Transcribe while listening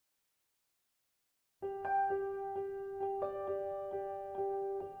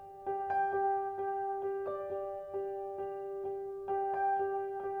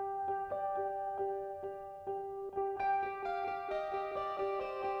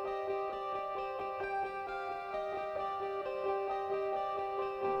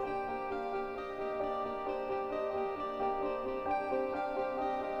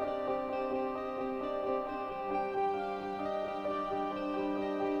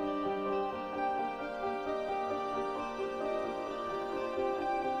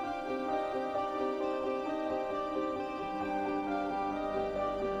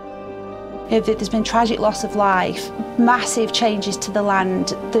There's been tragic loss of life, massive changes to the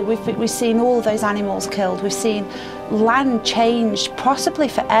land. We've seen all of those animals killed. We've seen land changed, possibly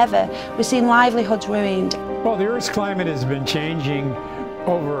forever. We've seen livelihoods ruined. Well, the Earth's climate has been changing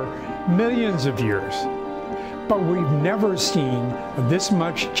over millions of years, but we've never seen this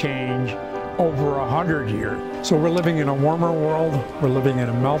much change over 100 years. So we're living in a warmer world, we're living in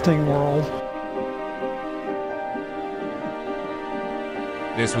a melting world.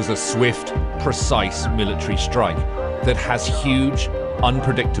 This was a swift, precise military strike that has huge,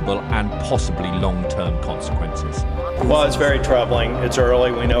 unpredictable and possibly long-term consequences. Well, it's very troubling. It's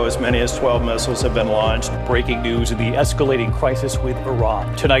early. We know as many as 12 missiles have been launched. Breaking news of the escalating crisis with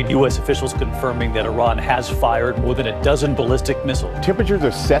Iran. Tonight, U.S. officials confirming that Iran has fired more than a dozen ballistic missiles. Temperatures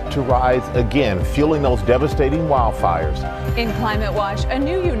are set to rise again, fueling those devastating wildfires. In Climate Watch, a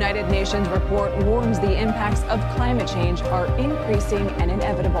new United Nations report warns the impacts of climate change are increasing and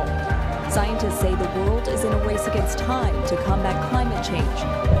inevitable. Scientists say the world is in a race against time to combat climate change.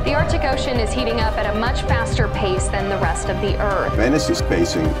 The Arctic Ocean is heating up at a much faster pace than the rest of the Earth. Venice is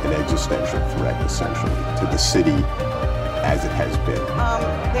facing an existential threat, essentially, to the city as it has been.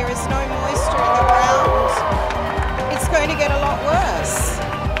 There is no moisture in the ground. It's going to get a lot worse.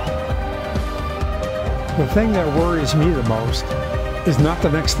 The thing that worries me the most is not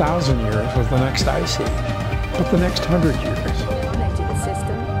the next 1,000 years with the next ice age, but the next 100 years.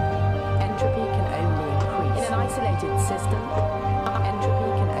 In an isolated system,